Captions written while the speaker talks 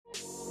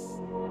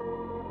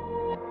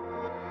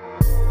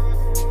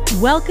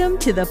Welcome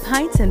to the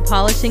Pints and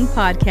Polishing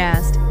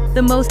Podcast,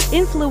 the most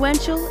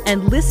influential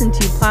and listened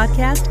to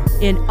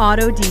podcast in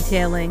auto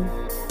detailing.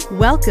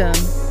 Welcome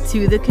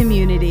to the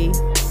community.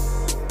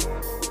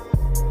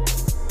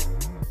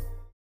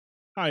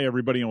 Hi,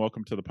 everybody, and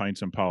welcome to the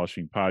Pints and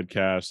Polishing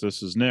Podcast.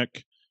 This is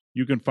Nick.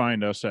 You can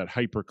find us at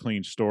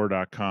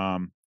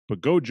hypercleanstore.com, but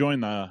go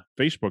join the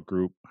Facebook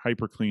group,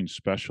 Hyperclean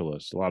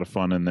Specialists. A lot of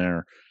fun in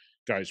there.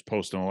 Guys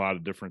posting a lot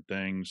of different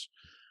things.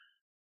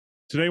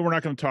 Today, we're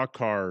not going to talk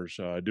cars.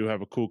 I do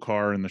have a cool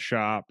car in the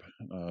shop,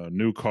 a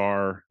new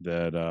car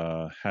that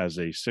has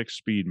a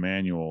 6-speed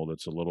manual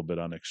that's a little bit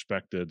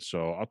unexpected.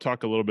 So I'll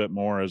talk a little bit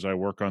more as I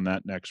work on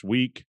that next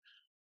week.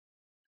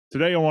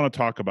 Today, I want to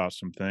talk about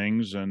some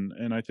things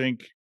and I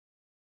think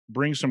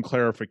bring some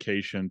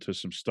clarification to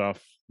some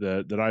stuff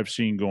that I've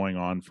seen going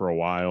on for a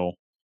while.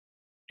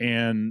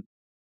 And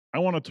I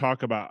want to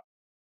talk about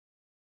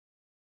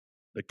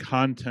the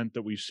content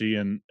that we see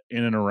in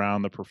and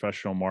around the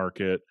professional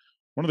market.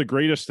 One of the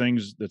greatest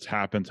things that's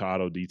happened to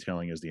auto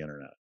detailing is the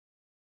internet.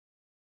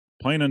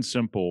 Plain and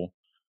simple,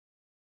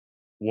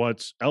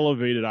 what's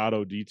elevated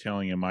auto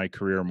detailing in my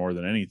career more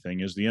than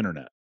anything is the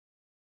internet.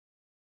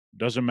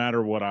 Doesn't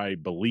matter what I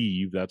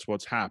believe, that's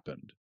what's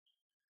happened.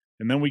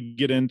 And then we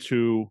get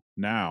into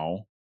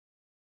now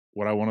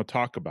what I want to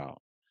talk about.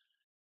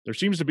 There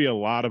seems to be a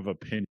lot of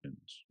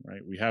opinions,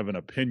 right? We have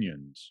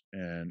opinions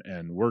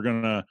and we're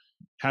going to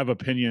have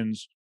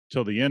opinions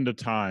till the end of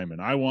time,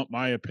 and I want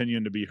my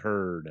opinion to be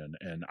heard,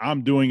 and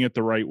I'm doing it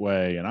the right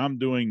way, and I'm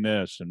doing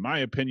this, and my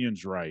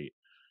opinion's right.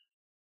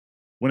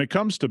 When it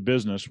comes to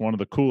business, one of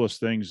the coolest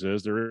things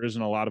is there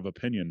isn't a lot of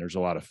opinion, there's a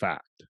lot of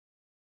fact.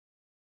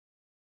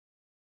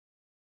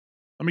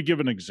 Let me give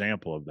an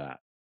example of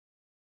that.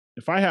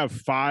 If I have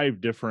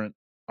 5 different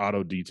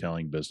auto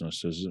detailing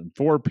businesses and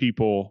 4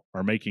 people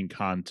are making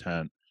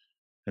content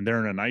and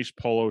they're in a nice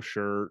polo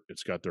shirt,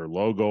 it's got their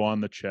logo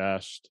on the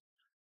chest,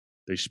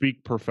 they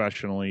speak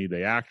professionally,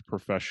 they act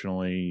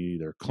professionally,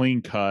 they're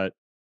clean cut.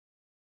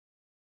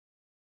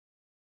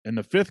 And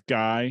the 5th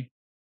guy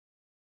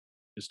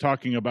is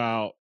talking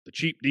about the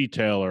cheap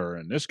detailer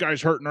and this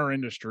guy's hurting our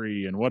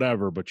industry and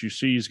whatever, but you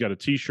see he's got a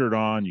t-shirt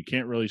on, you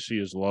can't really see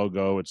his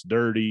logo, it's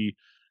dirty.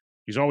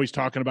 He's always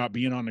talking about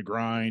being on the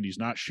grind, he's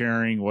not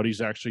sharing what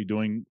he's actually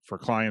doing for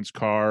clients'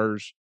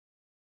 cars.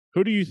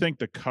 Who do you think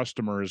the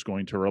customer is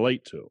going to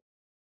relate to?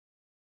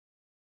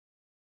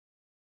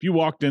 If you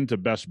walked into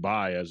Best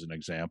Buy, as an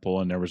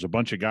example, and there was a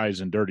bunch of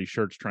guys in dirty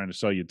shirts trying to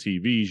sell you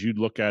TVs, you'd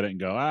look at it and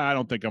go, I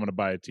don't think I'm going to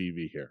buy a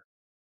TV here.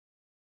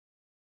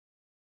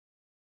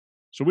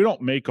 So we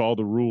don't make all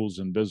the rules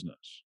in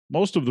business.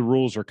 Most of the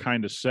rules are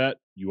kind of set.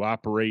 You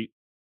operate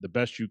the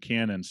best you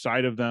can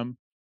inside of them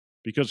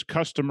because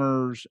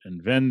customers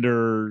and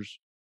vendors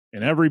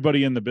and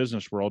everybody in the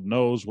business world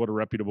knows what a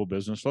reputable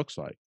business looks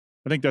like.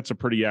 I think that's a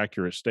pretty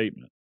accurate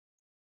statement.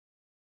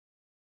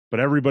 But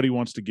everybody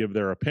wants to give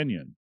their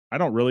opinion. I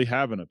don't really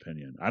have an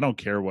opinion. I don't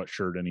care what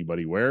shirt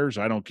anybody wears.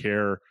 I don't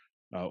care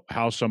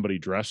how somebody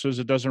dresses.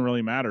 It doesn't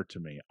really matter to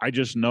me. I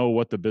just know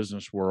what the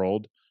business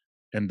world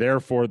and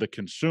therefore the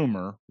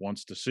consumer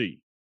wants to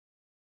see.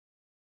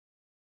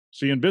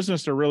 See, in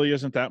business, there really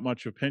isn't that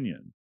much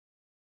opinion.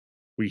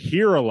 We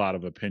hear a lot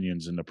of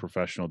opinions in the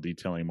professional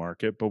detailing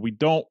market, but we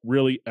don't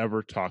really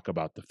ever talk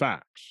about the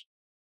facts.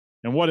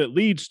 And what it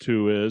leads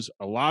to is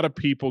a lot of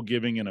people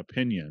giving an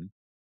opinion,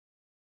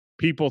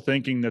 people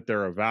thinking that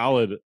they're a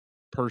valid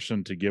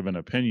person to give an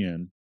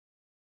opinion,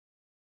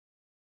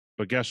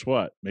 but guess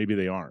what? Maybe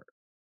they aren't.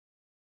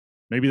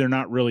 Maybe they're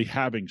not really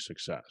having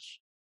success.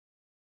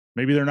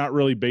 Maybe they're not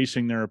really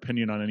basing their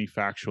opinion on any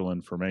factual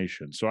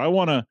information. So I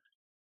want to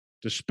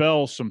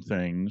dispel some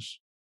things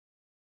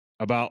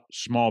about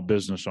small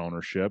business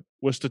ownership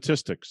with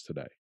statistics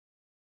today.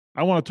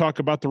 I want to talk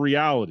about the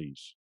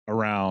realities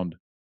around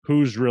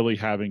who's really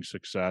having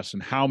success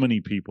and how many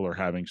people are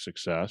having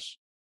success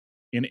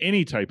in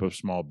any type of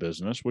small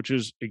business, which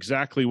is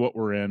exactly what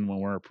we're in when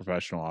we're a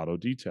professional auto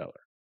detailer.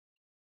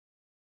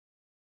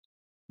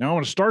 Now, I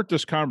want to start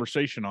this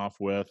conversation off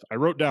with, I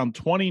wrote down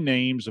 20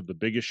 names of the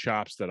biggest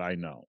shops that I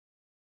know.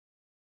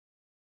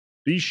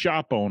 These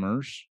shop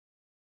owners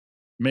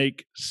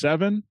make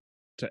 7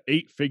 to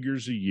 8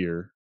 figures a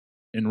year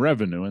in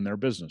revenue in their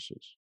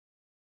businesses.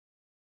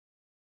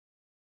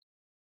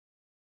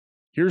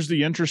 Here's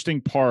the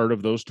interesting part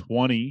of those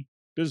 20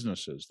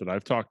 businesses that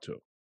I've talked to,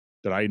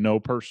 that I know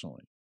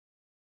personally.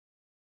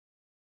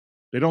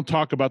 They don't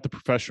talk about the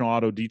professional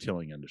auto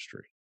detailing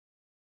industry.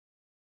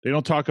 They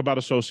don't talk about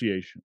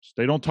associations.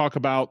 They don't talk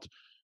about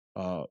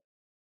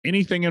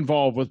anything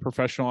involved with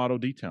professional auto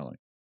detailing.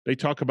 They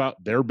talk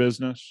about their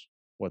business,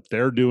 what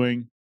they're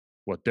doing,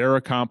 what they're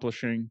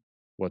accomplishing,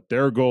 what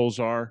their goals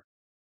are.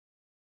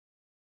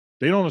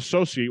 They don't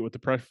associate with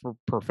the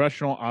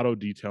professional auto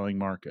detailing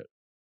market.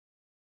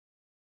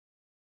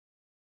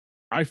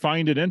 I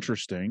find it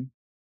interesting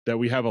that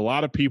we have a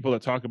lot of people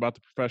that talk about the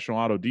professional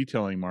auto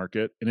detailing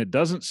market, and it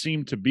doesn't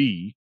seem to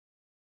be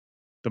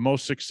the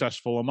most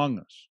successful among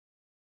us.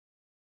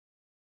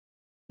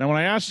 Now, when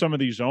I ask some of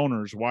these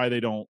owners why they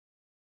don't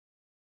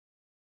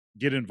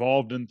get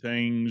involved in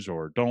things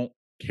or don't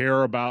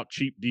care about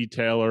cheap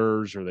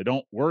detailers or they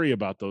don't worry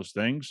about those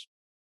things,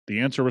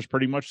 the answer was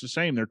pretty much the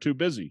same. They're too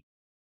busy.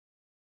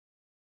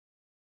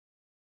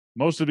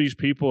 Most of these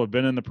people have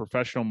been in the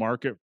professional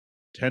market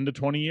 10 to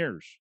 20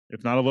 years,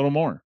 if not a little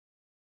more.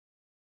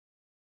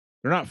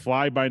 They're not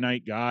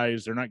fly-by-night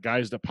guys. They're not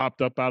guys that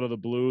popped up out of the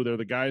blue. They're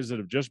the guys that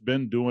have just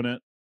been doing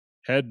it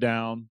head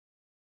down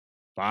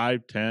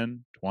 5,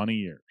 10, 20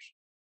 years.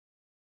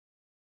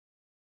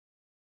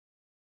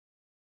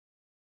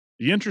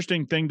 The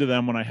interesting thing to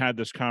them when I had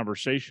this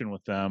conversation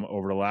with them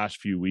over the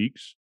last few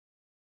weeks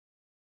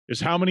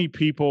is how many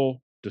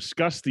people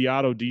discuss the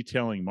auto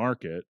detailing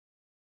market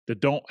that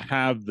don't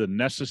have the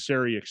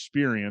necessary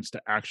experience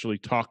to actually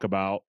talk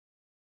about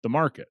the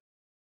market.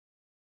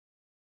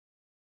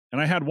 And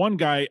I had one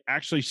guy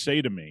actually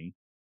say to me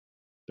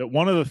that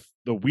one of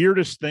the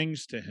weirdest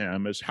things to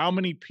him is how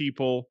many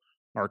people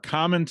are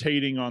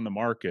commentating on the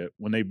market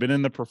when they've been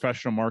in the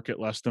professional market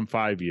less than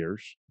 5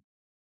 years.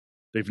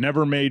 They've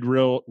never made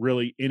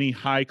really any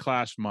high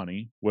class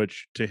money,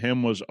 which to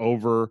him was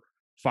over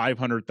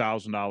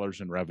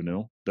 $500,000 in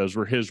revenue. Those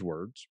were his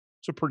words.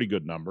 It's a pretty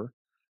good number.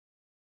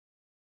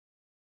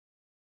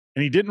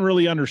 And he didn't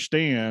really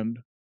understand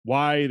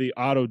why the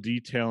auto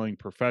detailing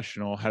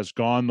professional has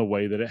gone the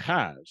way that it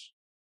has,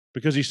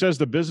 because he says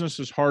the business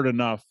is hard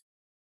enough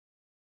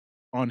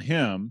on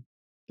him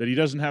that he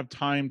doesn't have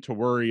time to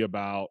worry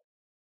about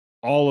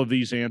all of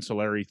these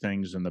ancillary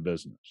things in the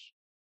business.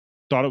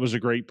 Thought it was a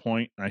great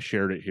point, and I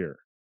shared it here.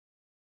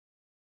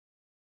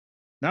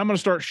 Now I'm going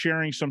to start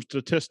sharing some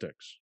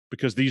statistics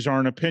because these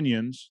aren't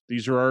opinions.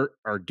 These are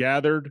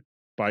gathered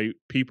by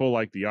people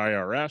like the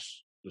IRS,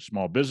 the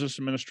Small Business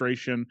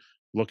Administration,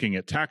 looking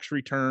at tax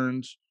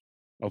returns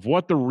of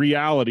what the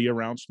reality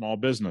around small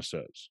business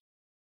is.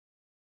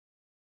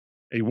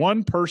 A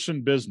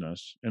one-person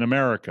business in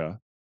America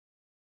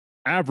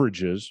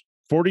averages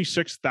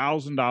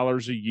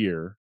 $46,000 a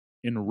year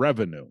in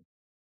revenue,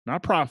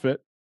 not profit,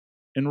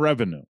 in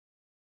revenue.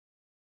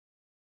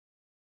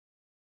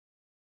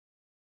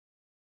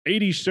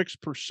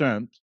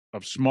 86%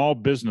 of small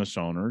business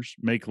owners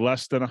make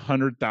less than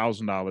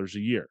 $100,000 a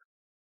year.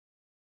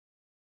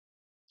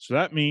 So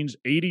that means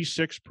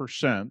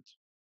 86%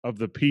 of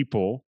the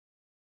people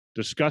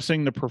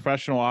discussing the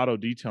professional auto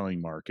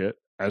detailing market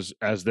as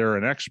they're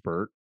an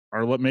expert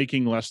are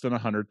making less than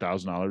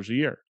 $100,000 a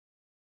year.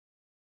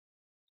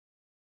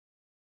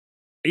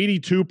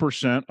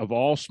 82% of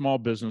all small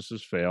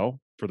businesses fail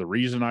for the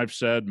reason I've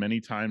said many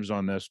times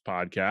on this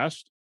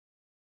podcast,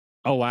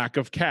 a lack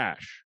of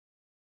cash.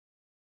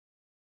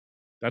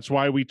 That's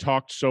why we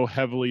talked so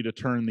heavily to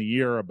turn the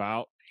year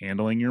about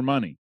handling your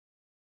money.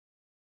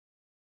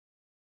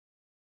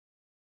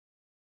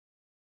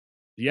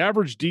 The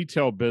average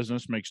detail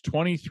business makes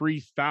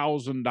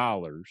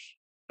 $23,000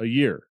 a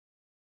year.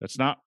 That's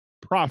not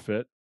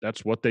profit.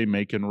 That's what they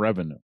make in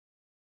revenue.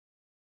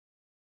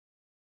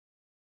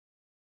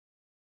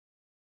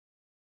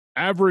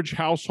 Average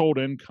household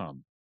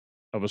income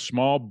of a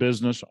small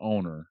business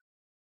owner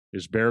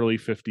is barely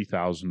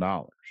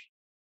 $50,000.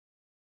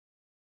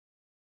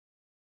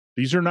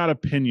 These are not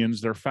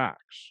opinions, they're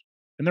facts.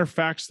 And they're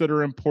facts that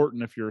are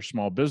important if you're a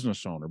small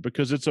business owner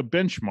because it's a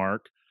benchmark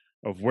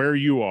of where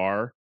you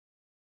are,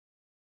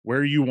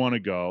 where you want to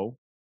go,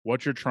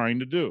 what you're trying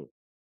to do.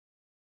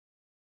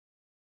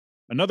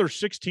 Another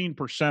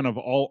 16% of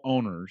all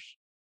owners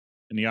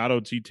in the auto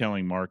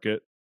detailing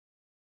market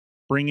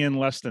bring in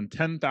less than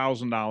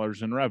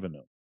 $10,000 in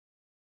revenue.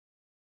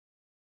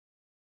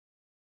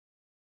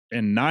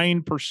 And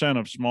 9%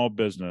 of small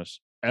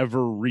business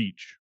ever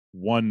reach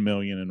 $1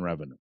 million in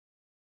revenue.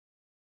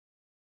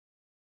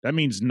 That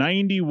means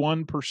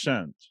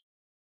 91%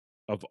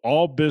 of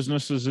all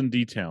businesses in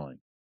detailing,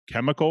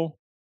 chemical,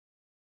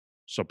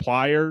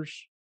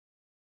 suppliers,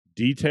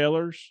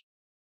 detailers,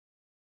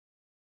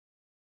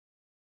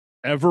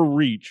 ever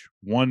reach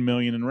 1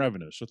 million in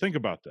revenue. So think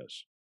about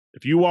this.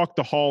 If you walk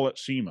the hall at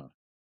SEMA,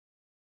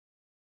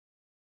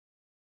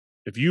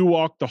 if you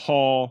walk the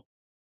hall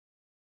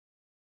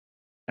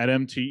at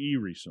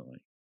MTE recently,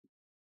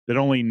 that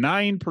only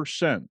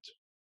 9%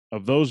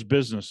 of those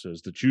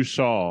businesses that you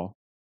saw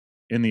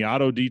in the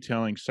auto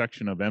detailing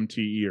section of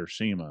MTE or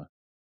SEMA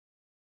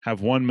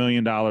have $1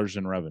 million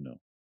in revenue.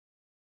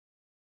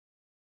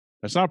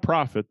 That's not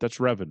profit, that's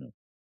revenue.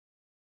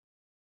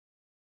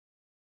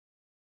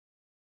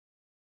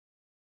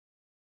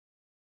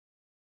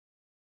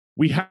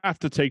 We have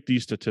to take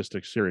these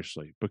statistics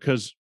seriously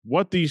because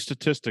what these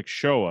statistics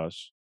show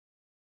us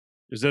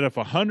is that if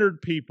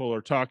 100 people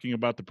are talking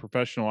about the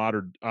professional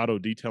auto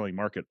detailing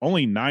market,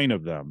 only 9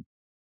 of them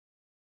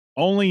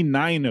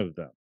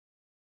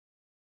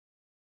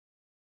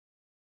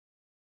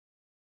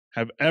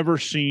have ever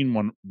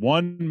seen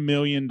 $1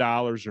 million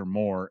or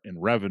more in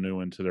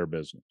revenue into their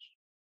business.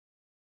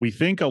 We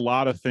think a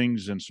lot of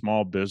things in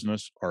small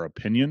business are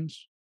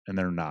opinions, and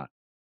they're not.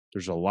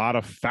 There's a lot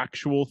of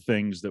factual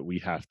things that we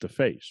have to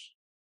face.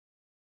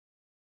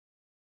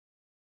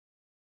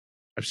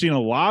 I've seen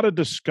a lot of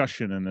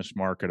discussion in this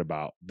market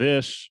about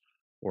this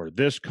or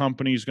this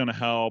company's going to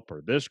help,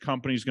 or this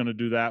company's going to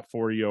do that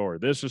for you, or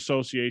this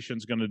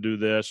association's going to do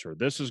this, or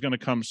this is going to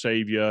come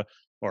save you,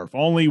 or if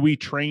only we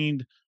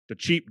trained the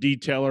cheap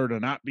detailer to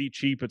not be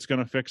cheap, it's going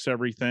to fix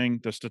everything.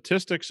 The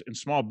statistics in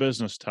small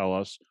business tell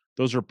us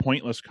those are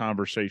pointless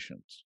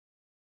conversations.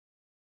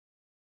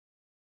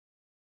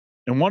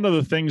 And one of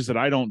the things that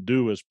I don't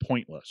do is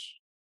pointless.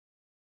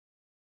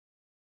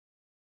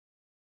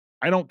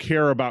 I don't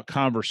care about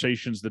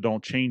conversations that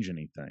don't change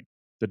anything,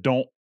 that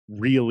don't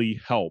really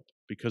help,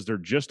 because they're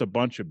just a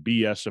bunch of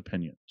BS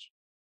opinions.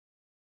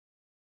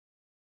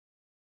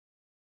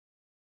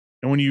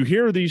 And when you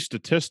hear these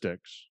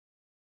statistics,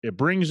 it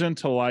brings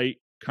into light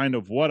kind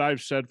of what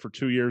I've said for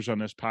 2 years on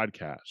this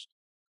podcast.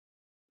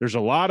 There's a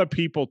lot of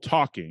people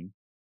talking,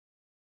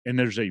 and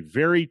there's a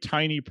very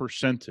tiny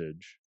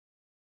percentage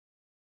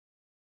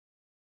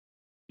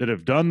that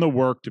have done the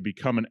work to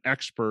become an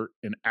expert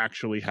in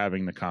actually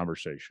having the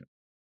conversation.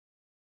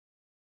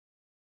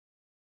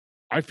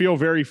 I feel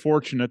very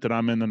fortunate that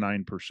I'm in the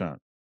 9%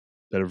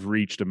 that have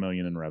reached $1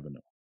 million in revenue.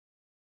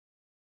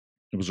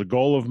 It was a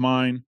goal of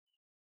mine,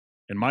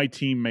 and my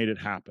team made it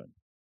happen.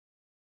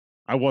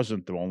 I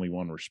wasn't the only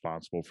one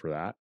responsible for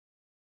that.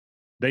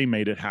 They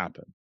made it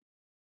happen.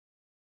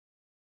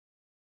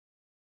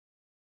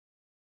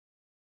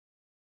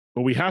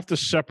 But we have to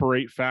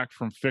separate fact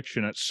from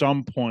fiction at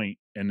some point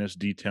in this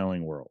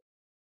detailing world.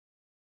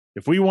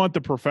 If we want the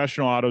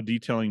professional auto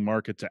detailing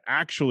market to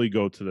actually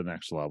go to the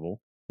next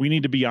level, we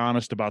need to be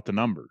honest about the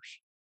numbers.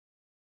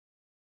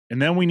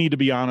 And then we need to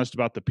be honest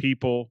about the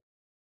people,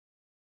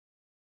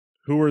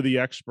 who are the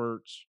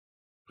experts,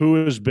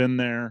 who has been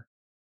there,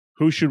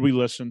 who should we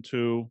listen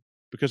to?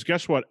 Because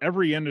guess what?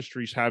 Every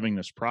industry is having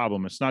this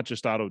problem. It's not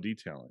just auto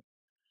detailing.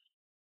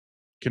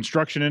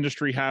 Construction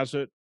industry has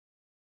it.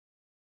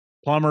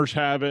 Plumbers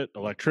have it.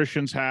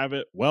 Electricians have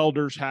it.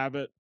 Welders have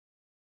it.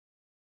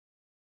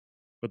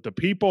 But the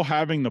people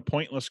having the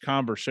pointless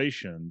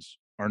conversations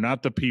are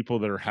not the people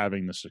that are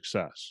having the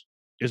success.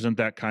 Isn't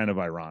that kind of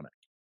ironic?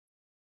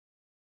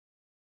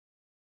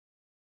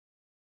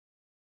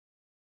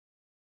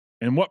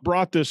 And what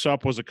brought this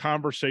up was a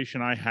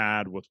conversation I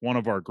had with one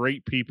of our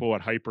great people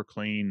at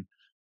HyperClean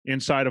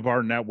inside of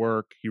our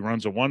network. He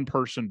runs a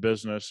one-person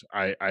business.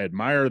 I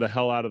admire the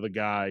hell out of the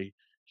guy.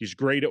 He's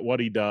great at what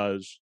he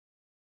does.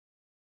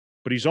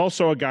 But he's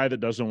also a guy that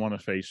doesn't want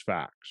to face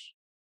facts.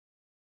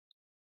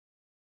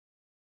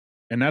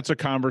 And that's a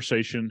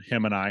conversation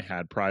him and I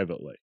had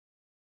privately.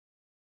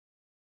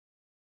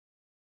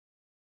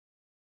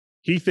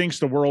 He thinks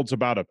the world's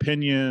about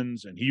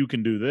opinions and you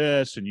can do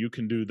this and you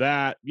can do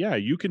that. Yeah,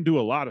 you can do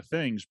a lot of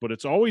things, but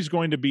it's always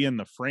going to be in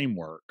the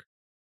framework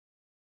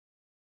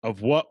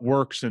of what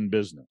works in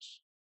business.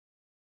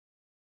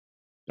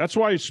 That's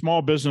why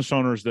small business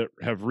owners that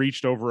have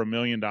reached over $1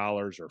 million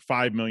or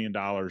 $5 million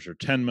or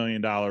 $10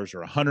 million or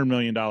 $100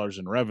 million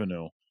in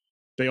revenue,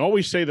 they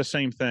always say the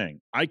same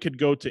thing. I could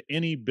go to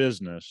any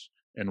business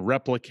and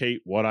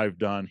replicate what I've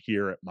done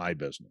here at my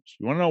business.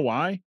 You want to know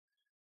why?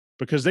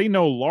 Because they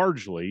know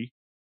largely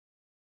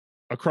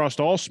across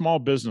all small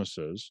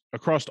businesses,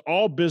 across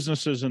all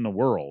businesses in the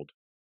world,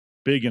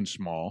 big and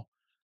small,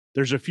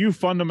 there's a few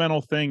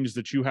fundamental things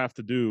that you have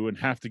to do and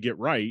have to get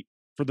right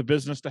for the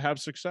business to have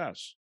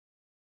success.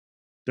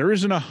 There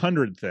isn't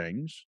 100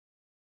 things.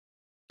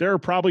 There are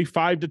probably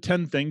 5 to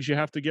 10 things you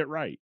have to get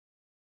right.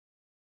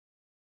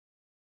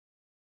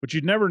 But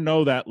you'd never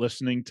know that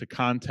listening to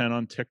content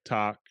on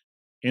TikTok,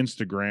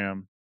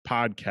 Instagram,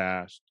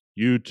 podcast,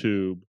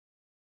 YouTube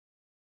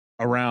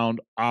around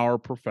our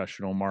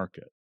professional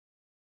market.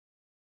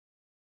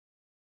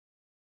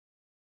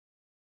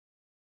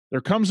 There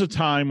comes a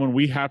time when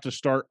we have to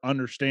start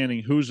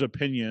understanding whose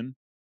opinion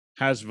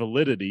has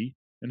validity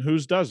and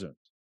whose doesn't.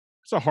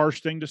 It's a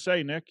harsh thing to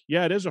say, Nick.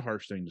 Yeah, it is a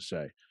harsh thing to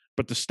say.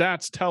 But the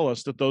stats tell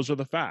us that those are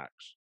the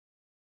facts.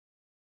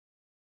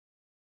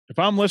 If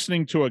I'm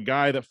listening to a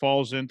guy that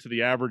falls into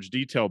the average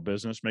detail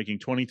business making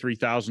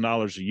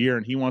 $23,000 a year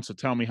and he wants to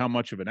tell me how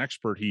much of an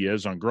expert he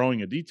is on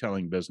growing a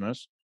detailing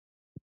business,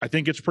 I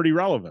think it's pretty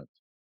relevant.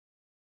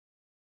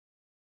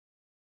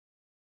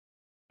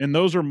 And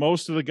those are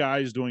most of the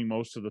guys doing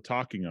most of the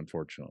talking,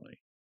 unfortunately.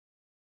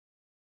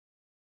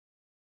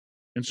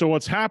 And so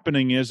what's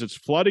happening is it's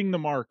flooding the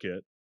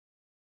market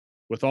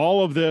with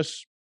all of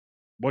this,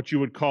 what you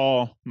would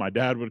call, my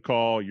dad would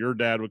call, your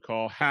dad would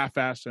call,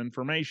 half-ass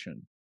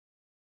information.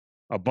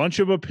 A bunch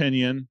of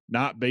opinion,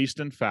 not based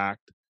in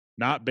fact,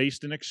 not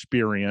based in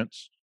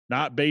experience,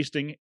 not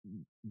basing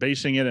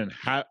it in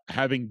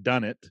having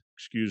done it,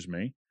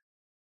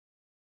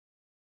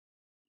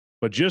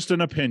 but just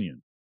an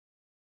opinion.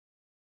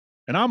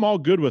 And I'm all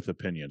good with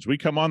opinions. We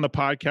come on the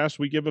podcast,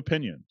 we give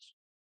opinions.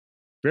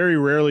 Very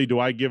rarely do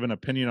I give an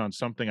opinion on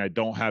something I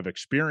don't have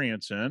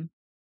experience in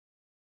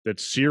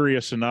that's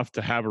serious enough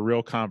to have a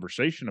real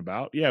conversation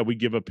about. Yeah, we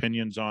give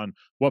opinions on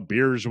what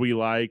beers we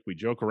like. We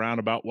joke around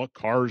about what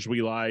cars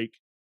we like.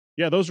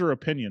 Yeah, those are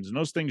opinions, and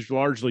those things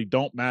largely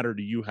don't matter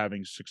to you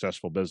having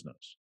successful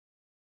business.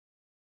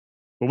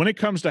 But when it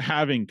comes to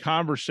having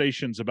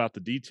conversations about the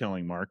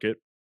detailing market,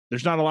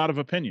 there's not a lot of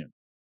opinion.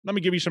 Let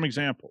me give you some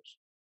examples.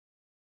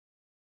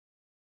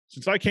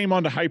 Since I came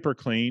onto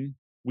HyperClean,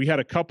 we had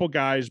a couple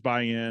guys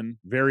buy in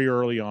very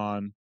early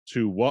on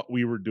to what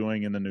we were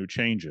doing in the new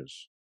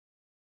changes.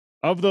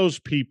 Of those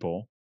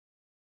people,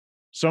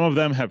 some of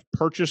them have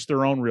purchased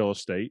their own real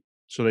estate,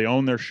 so they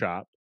own their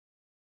shop.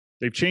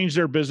 They've changed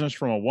their business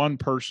from a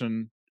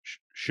one-person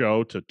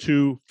show to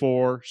 2,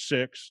 4,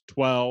 6,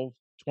 12,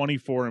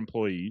 24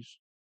 employees.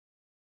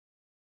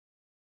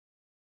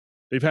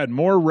 They've had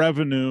more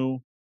revenue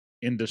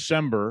in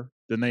December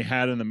than they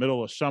had in the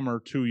middle of summer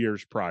 2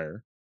 years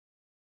prior.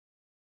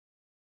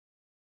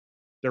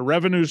 Their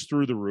revenue's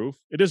through the roof.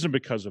 It isn't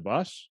because of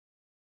us.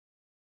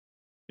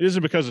 It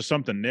isn't because of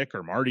something Nick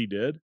or Marty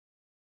did.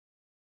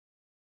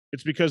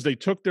 It's because they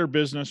took their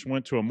business,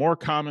 went to a more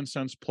common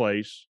sense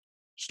place,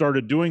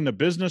 started doing the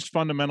business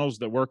fundamentals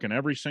that work in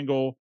every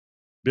single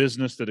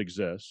business that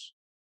exists.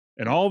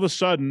 And all of a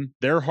sudden,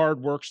 their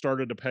hard work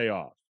started to pay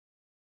off.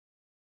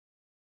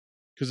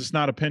 Because it's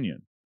not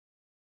opinion.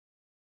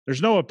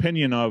 There's no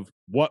opinion of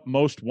what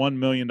most $1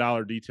 million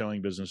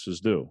detailing businesses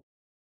do.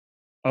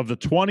 Of the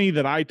 20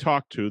 that I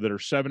talk to that are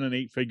 7- and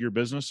 8-figure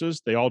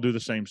businesses, they all do the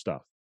same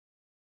stuff.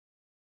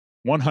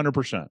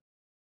 100%.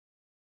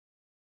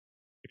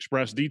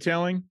 Express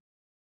detailing,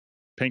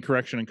 paint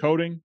correction and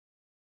coating,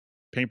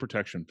 paint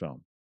protection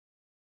film.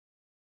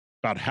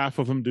 About half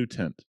of them do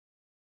tint.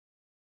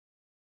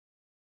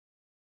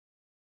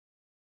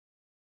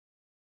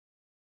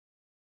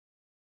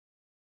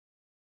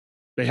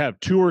 They have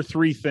 2 or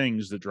 3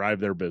 things that drive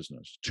their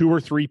business. 2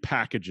 or 3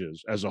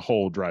 packages as a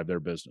whole drive their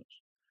business.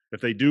 If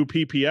they do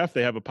PPF,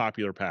 they have a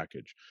popular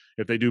package.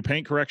 If they do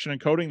paint correction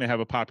and coating, they have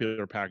a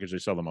popular package they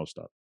sell the most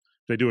of.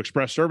 If they do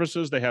express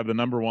services, they have the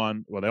number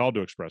one. Well, they all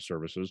do express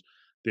services.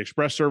 The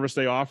express service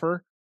they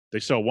offer, they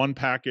sell one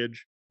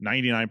package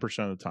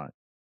 99% of the time.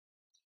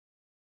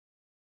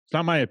 It's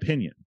not my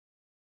opinion.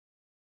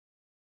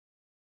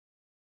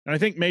 And I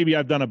think maybe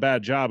I've done a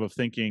bad job of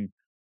thinking,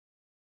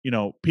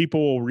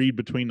 people will read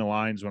between the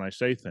lines when I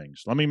say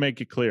things. Let me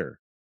make it clear.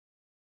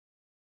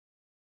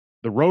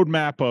 The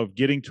roadmap of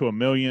getting to $1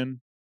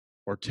 million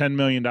or $10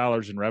 million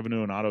in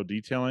revenue in auto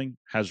detailing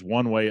has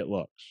one way it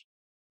looks,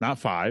 not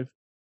 5.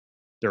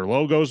 Their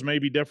logos may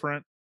be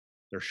different.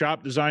 Their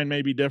shop design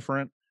may be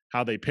different.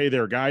 How they pay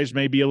their guys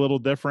may be a little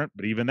different,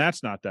 but even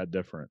that's not that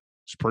different.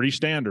 It's pretty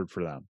standard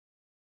for them.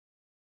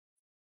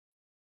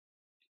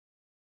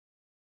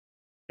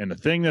 And the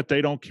thing that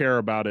they don't care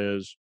about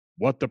is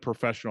what the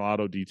professional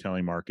auto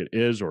detailing market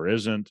is or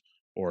isn't,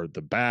 or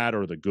the bad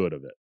or the good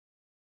of it.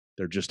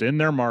 They're just in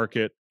their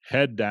market,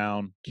 head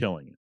down,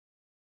 killing it.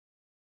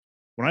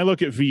 When I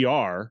look at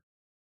VR,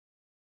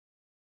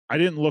 I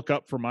didn't look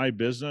up for my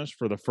business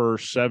for the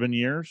first 7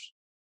 years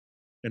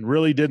and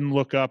really didn't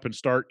look up and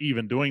start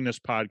even doing this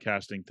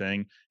podcasting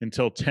thing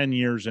until 10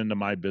 years into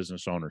my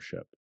business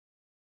ownership.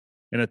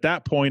 And at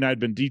that point, I'd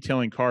been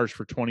detailing cars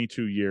for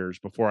 22 years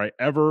before I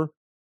ever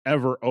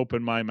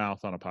opened my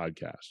mouth on a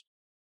podcast.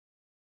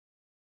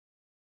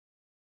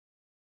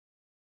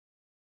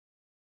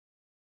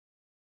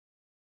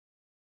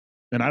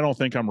 And I don't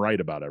think I'm right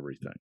about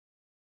everything.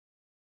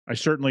 I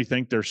certainly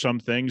think there's some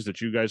things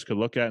that you guys could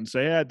look at and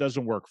say, it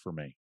doesn't work for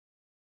me.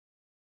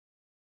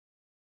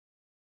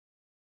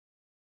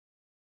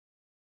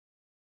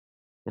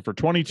 But for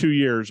 22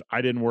 years,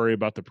 I didn't worry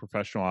about the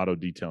professional auto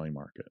detailing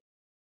market.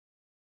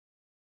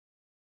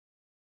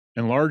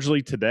 And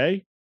largely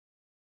today,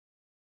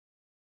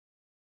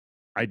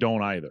 I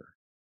don't either.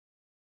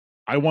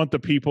 I want the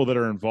people that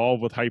are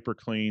involved with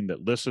HyperClean,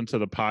 that listen to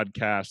the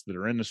podcast, that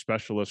are in the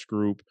specialist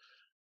group,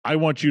 I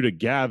want you to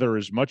gather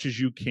as much as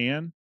you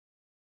can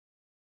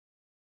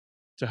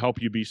to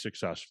help you be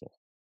successful,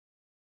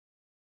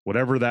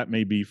 whatever that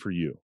may be for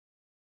you.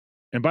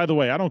 And by the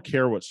way, I don't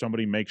care what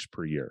somebody makes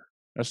per year.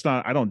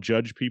 I don't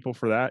judge people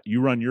for that. You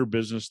run your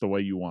business the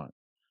way you want.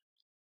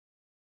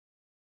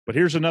 But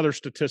here's another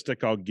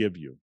statistic I'll give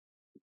you.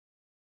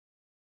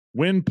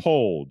 When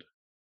polled,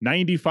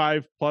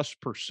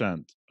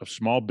 95+% of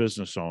small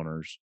business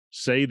owners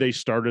say they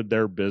started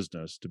their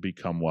business to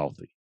become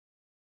wealthy.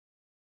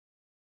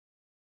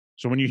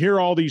 So when you hear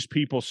all these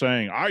people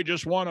saying, I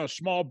just want a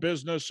small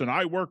business and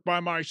I work by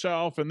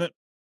myself, and that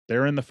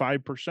they're in the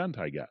 5%,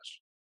 I guess.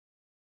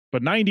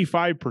 But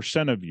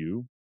 95% of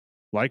you,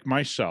 like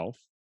myself,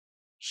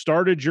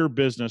 started your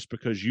business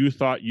because you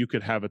thought you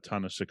could have a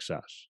ton of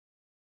success.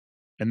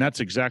 And that's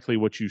exactly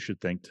what you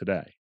should think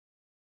today.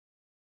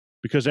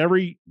 Because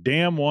every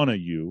damn one of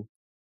you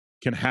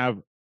can have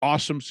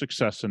awesome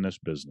success in this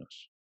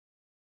business.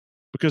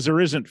 Because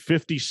there isn't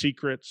 50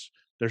 secrets.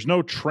 There's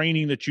no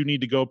training that you need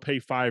to go pay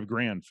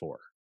 $5,000 for.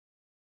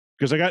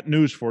 Because I got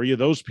news for you.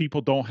 Those people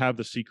don't have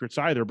the secrets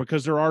either,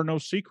 because there are no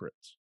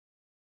secrets.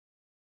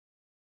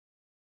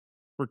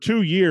 For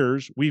 2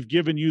 years, we've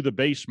given you the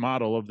base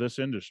model of this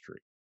industry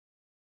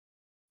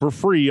for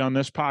free on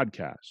this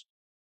podcast.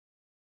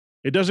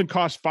 It doesn't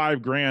cost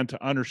 $5,000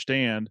 to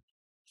understand,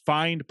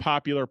 find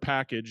popular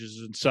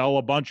packages and sell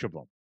a bunch of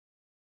them.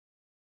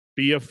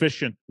 Be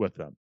efficient with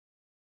them.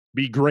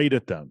 Be great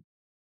at them.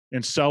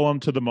 And sell them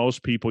to the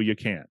most people you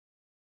can.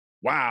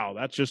 Wow,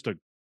 that's just a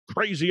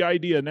crazy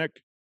idea,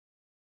 Nick.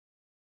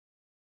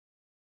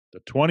 The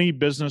 20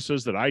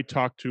 businesses that I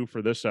talked to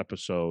for this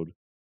episode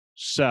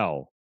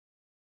sell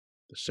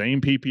the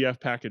same PPF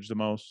package the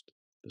most,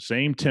 the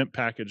same temp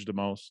package the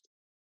most,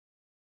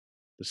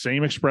 the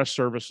same express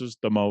services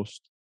the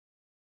most,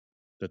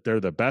 that they're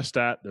the best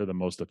at, they're the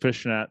most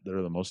efficient at, that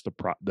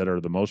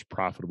are the most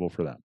profitable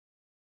for them.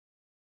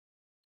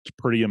 It's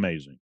pretty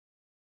amazing.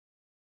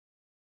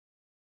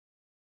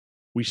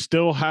 We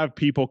still have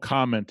people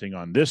commenting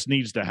on this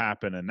needs to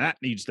happen and that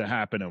needs to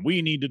happen and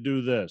we need to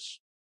do this.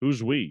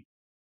 Who's we?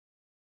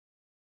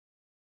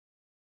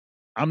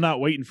 I'm not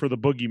waiting for the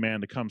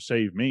boogeyman to come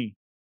save me.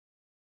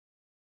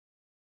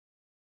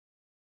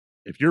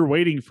 If you're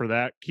waiting for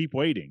that, keep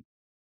waiting.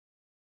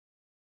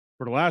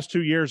 For the last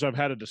 2 years, I've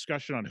had a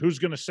discussion on who's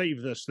going to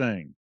save this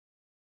thing.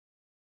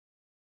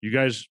 You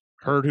guys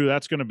heard who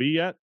that's going to be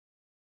yet?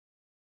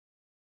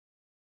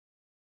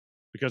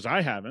 Because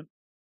I haven't.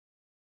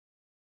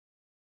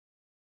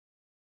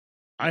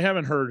 I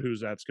haven't heard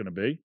who's that's going to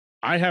be.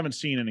 I haven't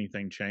seen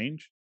anything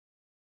change.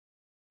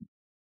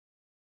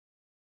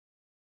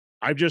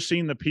 I've just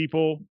seen the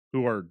people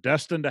who are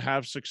destined to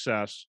have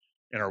success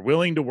and are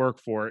willing to work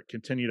for it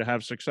continue to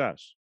have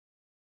success.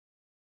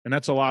 And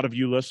that's a lot of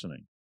you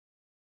listening.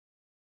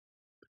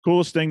 The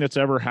coolest thing that's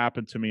ever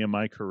happened to me in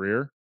my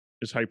career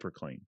is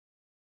HyperClean.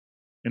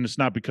 And it's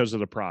not because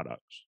of the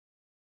products.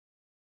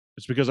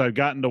 It's because I've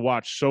gotten to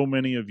watch so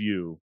many of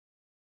you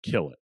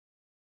kill it.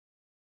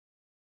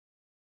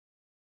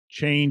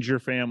 Change your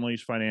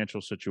family's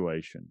financial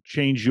situation.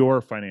 Change your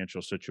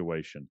financial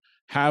situation.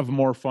 Have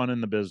more fun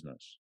in the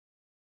business.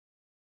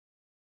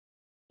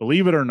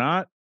 Believe it or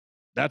not,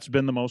 that's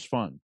been the most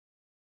fun.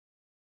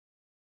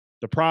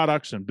 The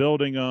products and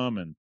building them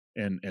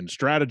and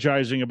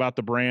strategizing about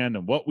the brand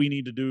and what we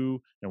need to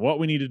do and what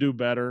we need to do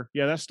better.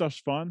 Yeah, that stuff's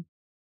fun.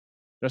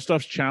 That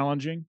stuff's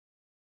challenging.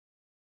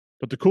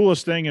 But the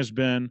coolest thing has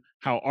been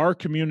how our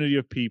community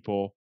of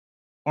people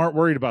aren't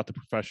worried about the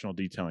professional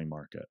detailing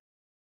market.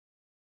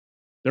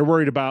 They're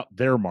worried about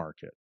their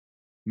market,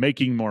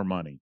 making more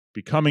money,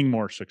 becoming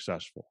more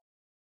successful.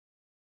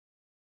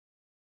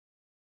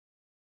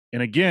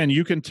 And again,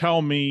 you can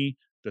tell me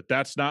that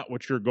that's not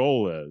what your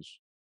goal is,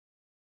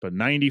 but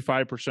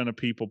 95% of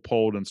people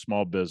polled in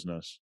small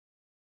business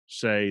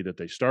say that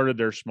they started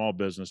their small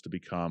business to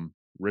become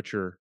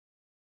richer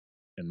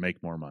and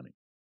make more money.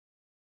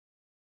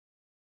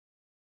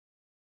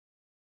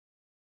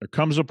 There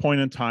comes a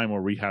point in time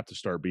where we have to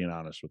start being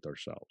honest with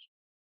ourselves,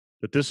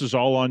 that this is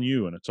all on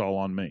you and it's all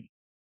on me.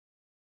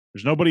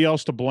 There's nobody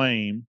else to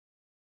blame.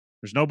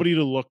 There's nobody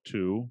to look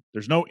to.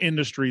 There's no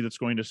industry that's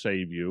going to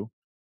save you.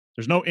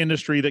 There's no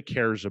industry that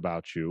cares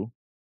about you.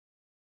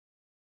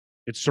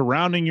 It's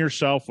surrounding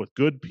yourself with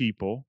good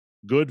people,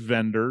 good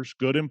vendors,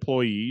 good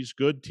employees,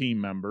 good team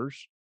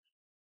members,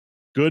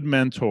 good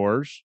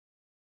mentors,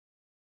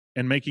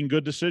 and making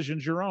good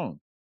decisions your own.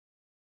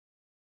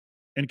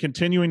 And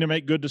continuing to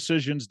make good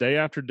decisions day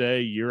after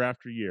day, year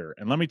after year.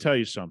 And let me tell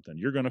you something,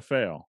 you're going to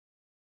fail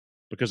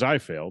because I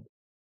failed.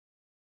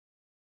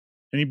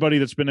 Anybody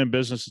that's been in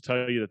business to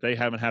tell you that they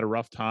haven't had a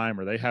rough time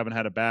or they haven't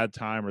had a bad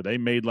time or they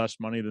made less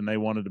money than they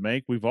wanted to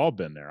make, we've all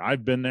been there.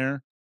 I've been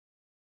there.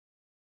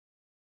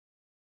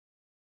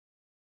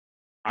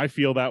 I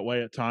feel that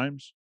way at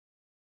times.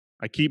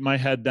 I keep my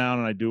head down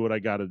and I do what I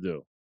got to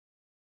do.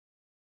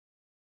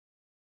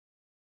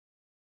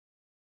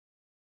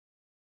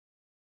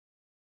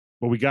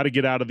 But we got to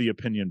get out of the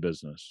opinion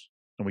business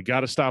and we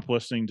got to stop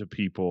listening to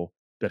people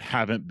that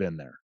haven't been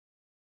there,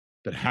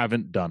 that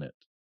haven't done it.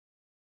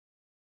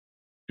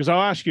 Because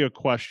I'll ask you a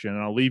question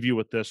and I'll leave you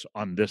with this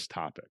on this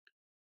topic.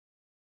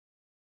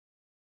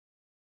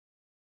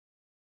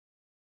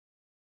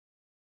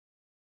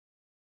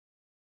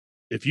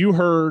 If you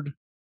heard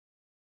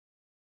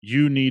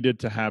you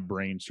needed to have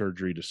brain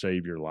surgery to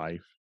save your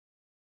life,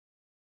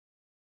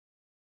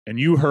 and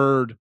you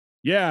heard,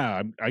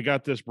 yeah, I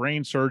got this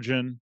brain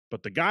surgeon,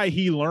 but the guy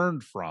he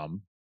learned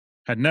from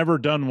had never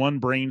done one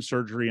brain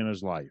surgery in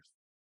his life.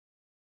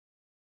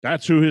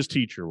 That's who his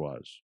teacher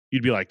was.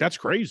 You'd be like, that's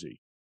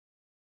crazy.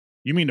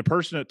 You mean the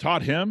person that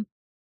taught him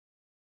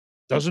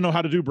doesn't know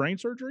how to do brain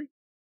surgery?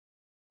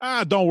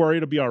 Don't worry,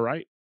 it'll be all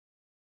right.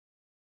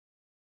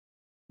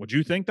 Would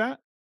you think that?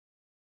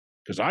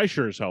 Because I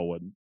sure as hell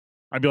wouldn't.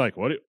 I'd be like,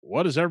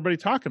 what is everybody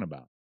talking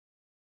about?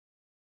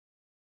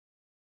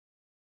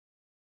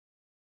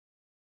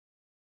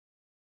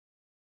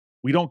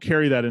 We don't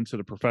carry that into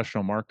the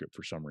professional market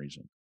for some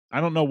reason. I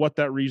don't know what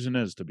that reason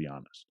is, to be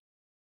honest.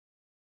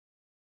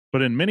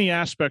 But in many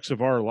aspects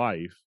of our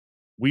life,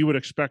 we would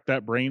expect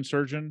that brain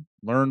surgeon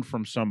learn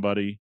from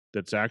somebody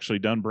that's actually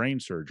done brain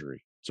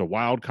surgery. It's a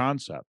wild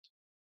concept.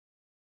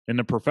 In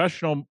the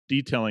professional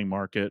detailing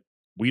market,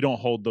 we don't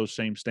hold those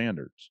same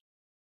standards.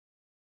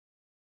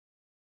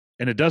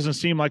 And it doesn't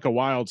seem like a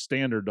wild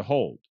standard to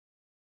hold.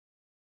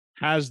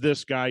 Has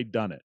this guy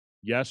done it?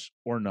 Yes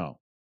or no?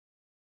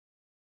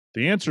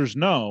 The answer is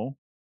no.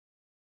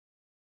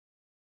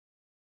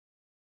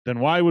 Then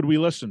why would we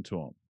listen to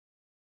him?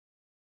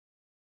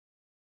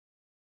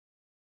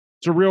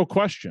 It's a real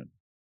question.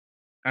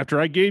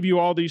 After I gave you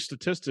all these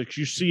statistics,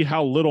 you see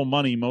how little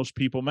money most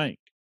people make.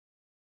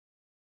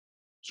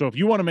 So if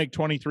you want to make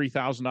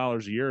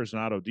 $23,000 a year as an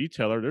auto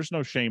detailer, there's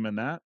no shame in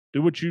that.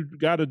 Do what you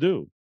got to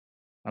do.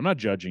 I'm not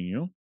judging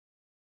you.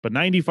 But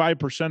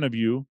 95% of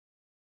you,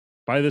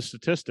 by the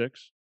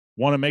statistics,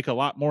 want to make a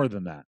lot more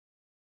than that.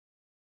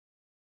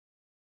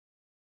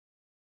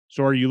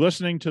 So are you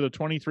listening to the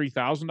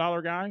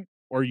 $23,000 guy,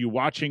 or are you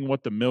watching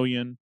what the $1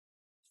 million,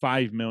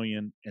 $5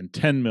 million, and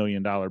 $10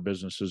 million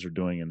businesses are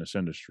doing in this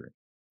industry?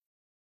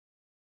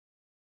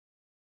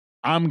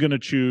 I'm going to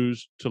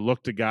choose to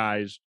look to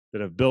guys that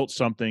have built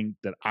something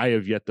that I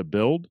have yet to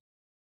build.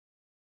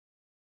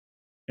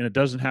 And it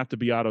doesn't have to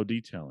be auto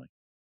detailing.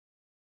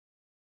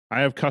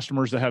 I have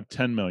customers that have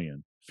 10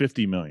 million,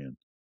 50 million.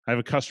 I have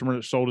a customer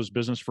that sold his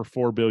business for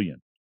 4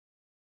 billion.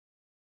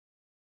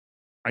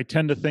 I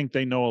tend to think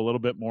they know a little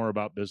bit more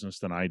about business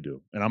than I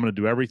do, and I'm going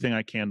to do everything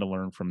I can to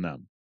learn from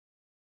them.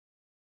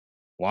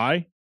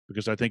 Why?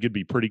 Because I think it'd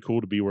be pretty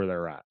cool to be where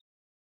they're at.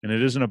 And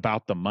it isn't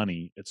about the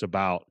money. It's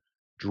about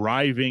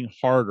driving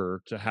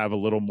harder to have a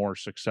little more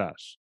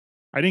success.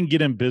 I didn't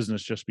get in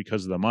business just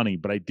because of the money,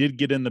 but I did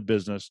get in the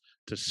business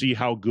to see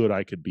how good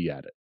I could be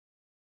at it.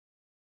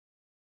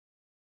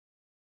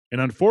 And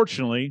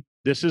unfortunately,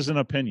 this is an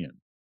opinion.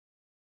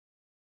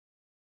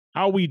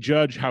 How we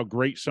judge how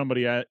great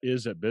somebody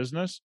is at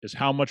business is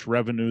how much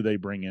revenue they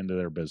bring into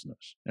their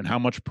business and how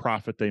much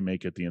profit they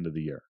make at the end of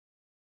the year.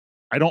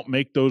 I don't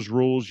make those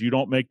rules. You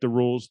don't make the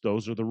rules.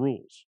 Those are the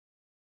rules.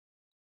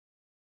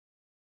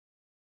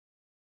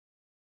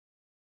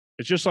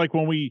 It's just like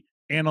when we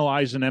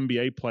analyze an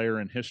NBA player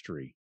in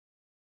history.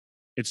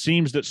 It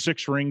seems that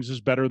 6 rings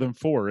is better than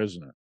 4,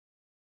 isn't it?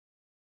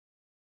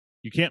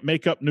 You can't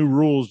make up new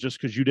rules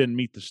just because you didn't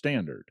meet the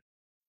standard.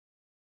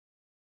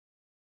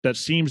 That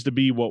seems to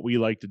be what we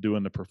like to do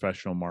in the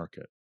professional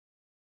market.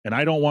 And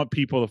I don't want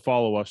people to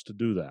follow us to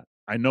do that.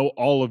 I know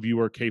all of you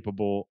are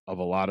capable of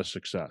a lot of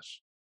success.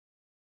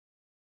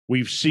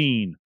 We've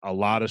seen a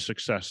lot of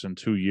success in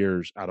 2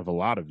 years out of a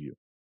lot of you.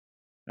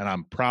 And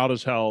I'm proud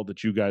as hell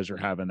that you guys are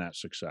having that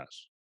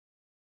success.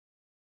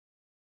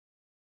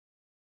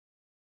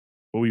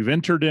 But we've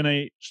entered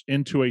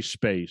into a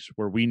space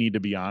where we need to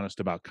be honest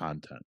about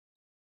content.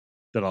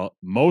 That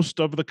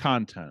most of the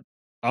content,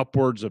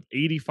 upwards of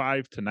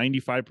 85 to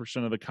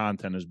 95% of the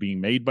content, is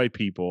being made by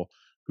people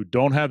who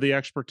don't have the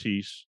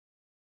expertise,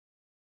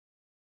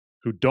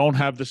 who don't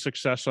have the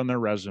success on their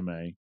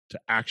resume to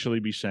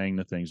actually be saying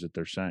the things that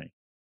they're saying. And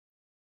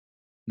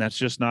that's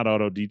just not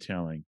auto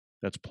detailing.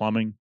 That's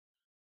plumbing.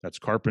 That's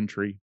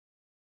carpentry.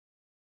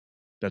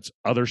 That's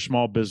other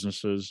small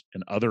businesses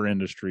and other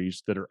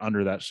industries that are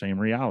under that same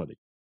reality.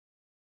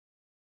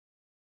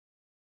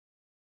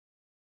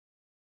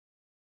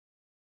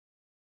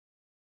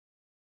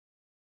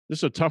 This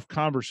is a tough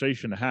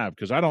conversation to have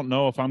because I don't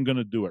know if I'm going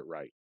to do it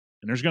right.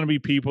 And there's going to be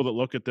people that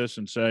look at this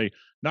and say,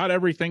 not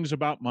everything's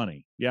about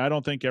money. Yeah, I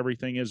don't think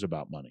everything is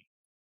about money.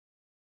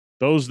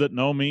 Those that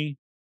know me,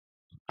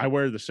 I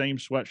wear the same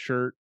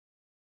sweatshirt,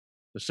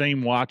 the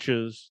same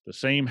watches, the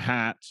same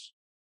hats,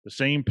 the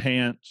same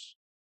pants,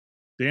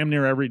 damn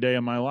near every day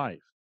of my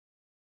life.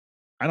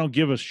 I don't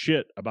give a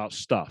shit about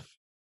stuff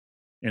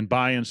and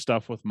buying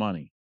stuff with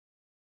money.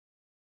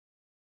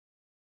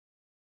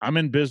 I'm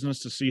in business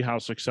to see how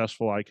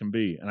successful I can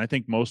be, and I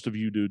think most of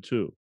you do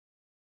too.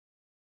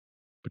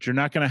 But you're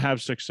not going to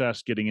have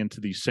success getting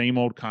into these same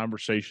old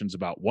conversations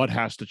about what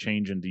has to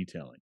change in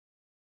detailing.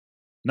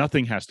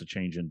 Nothing has to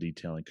change in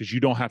detailing because you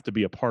don't have to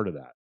be a part of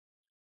that.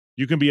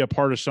 You can be a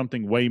part of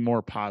something way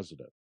more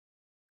positive.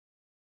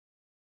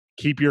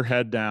 Keep your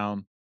head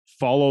down,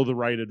 follow the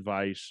right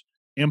advice,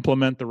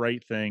 implement the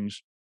right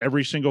things.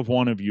 Every single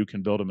one of you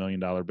can build $1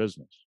 million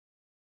business.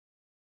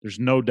 There's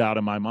no doubt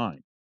in my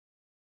mind.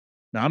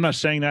 Now, I'm not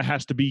saying that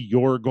has to be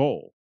your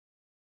goal,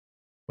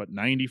 but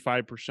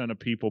 95% of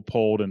people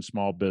polled in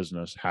small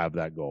business have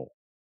that goal.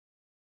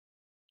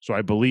 So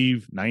I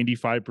believe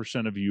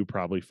 95% of you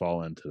probably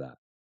fall into that.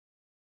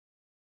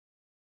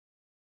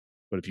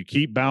 But if you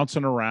keep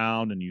bouncing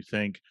around and you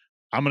think,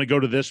 I'm going to go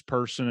to this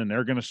person and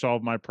they're going to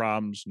solve my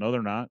problems. No,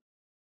 they're not.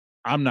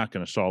 I'm not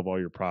going to solve all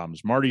your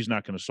problems. Marty's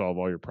not going to solve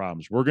all your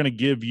problems. We're going to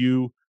give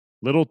you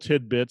little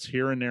tidbits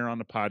here and there on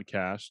the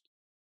podcast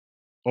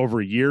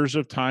over years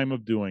of time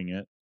of doing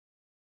it.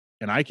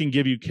 And I can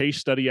give you case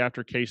study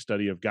after case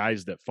study of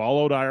guys that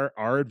followed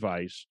our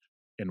advice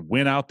and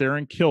went out there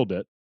and killed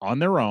it on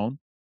their own,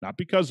 not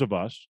because of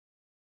us,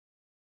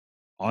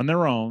 on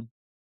their own.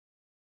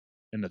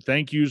 And the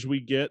thank yous we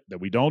get that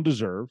we don't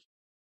deserve,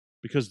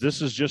 because this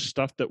is just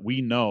stuff that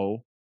we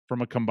know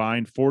from a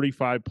combined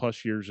 45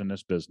 plus years in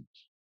this business.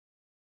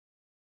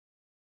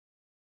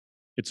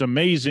 It's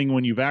amazing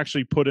when you've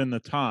actually put in the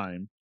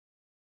time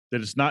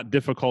that it's not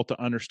difficult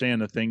to understand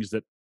the things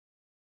that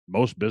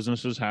most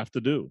businesses have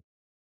to do.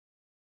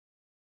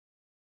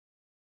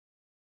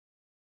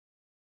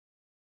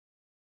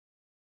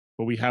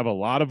 But we have a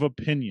lot of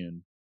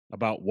opinion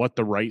about what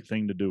the right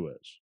thing to do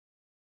is.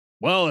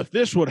 Well, if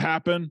this would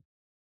happen,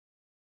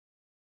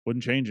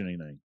 Wouldn't change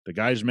anything. The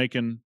guys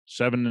making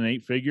 7 and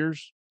 8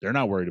 figures, they're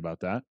not worried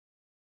about that.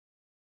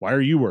 Why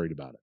are you worried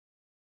about it?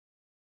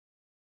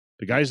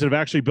 The guys that have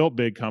actually built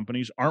big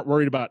companies aren't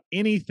worried about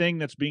anything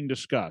that's being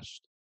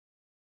discussed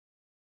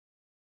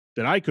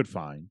that I could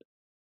find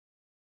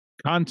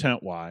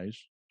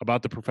content-wise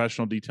about the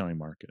professional detailing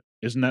market.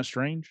 Isn't that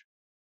strange?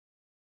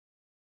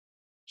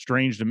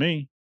 Strange to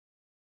me.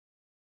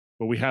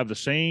 But we have the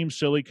same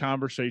silly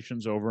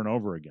conversations over and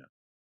over again.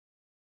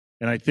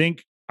 And I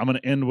think I'm going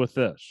to end with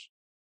this.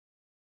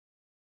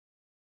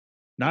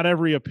 Not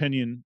every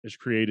opinion is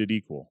created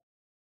equal.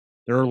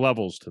 There are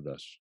levels to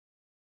this.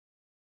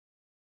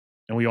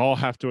 And we all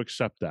have to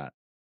accept that.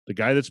 The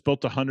guy that's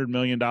built a $100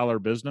 million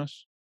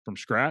business from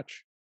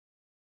scratch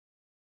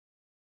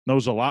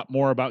knows a lot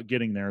more about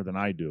getting there than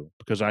I do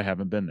because I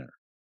haven't been there.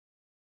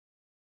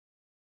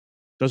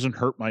 Doesn't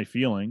hurt my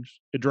feelings.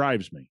 It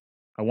drives me.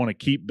 I want to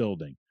keep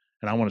building,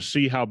 and I want to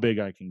see how big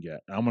I can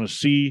get. And I want to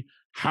see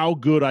how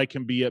good I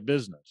can be at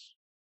business.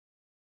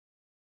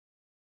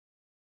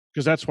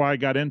 Because that's why I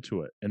got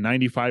into it, and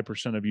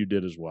 95% of you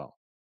did as well.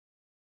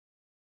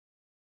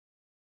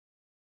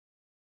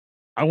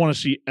 I want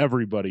to see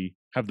everybody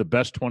have the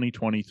best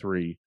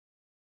 2023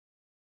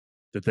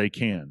 that they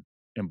can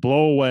and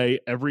blow away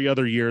every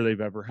other year they've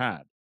ever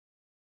had.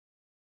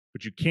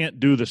 But you can't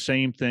do the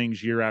same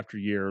things year after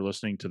year,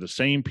 listening to the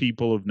same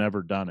people who've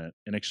never done it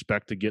and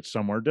expect to get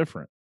somewhere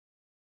different.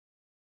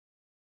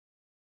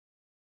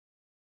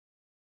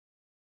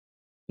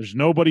 There's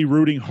nobody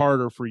rooting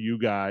harder for you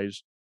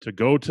guys to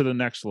go to the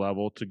next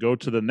level, to go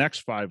to the next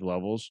 5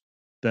 levels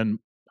than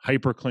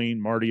HyperClean,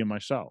 Marty, and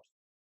myself.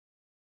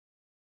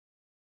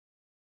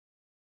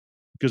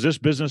 Because this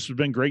business has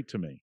been great to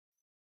me.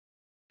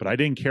 But I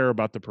didn't care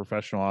about the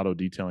professional auto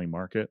detailing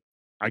market.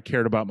 I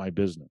cared about my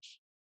business.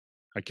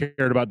 I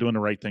cared about doing the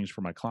right things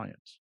for my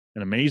clients.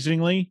 And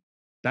amazingly,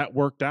 that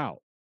worked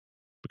out.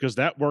 Because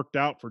that worked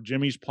out for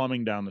Jimmy's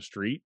Plumbing down the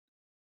street.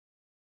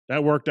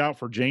 That worked out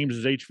for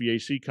James's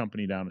HVAC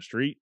company down the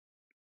street.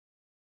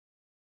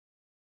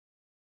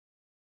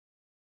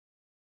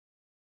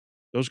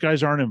 Those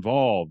guys aren't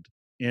involved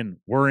in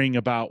worrying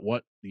about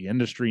what the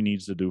industry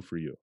needs to do for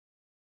you.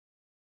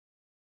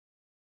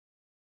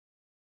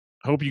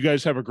 I hope you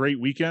guys have a great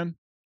weekend,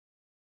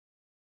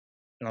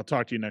 and I'll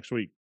talk to you next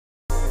week.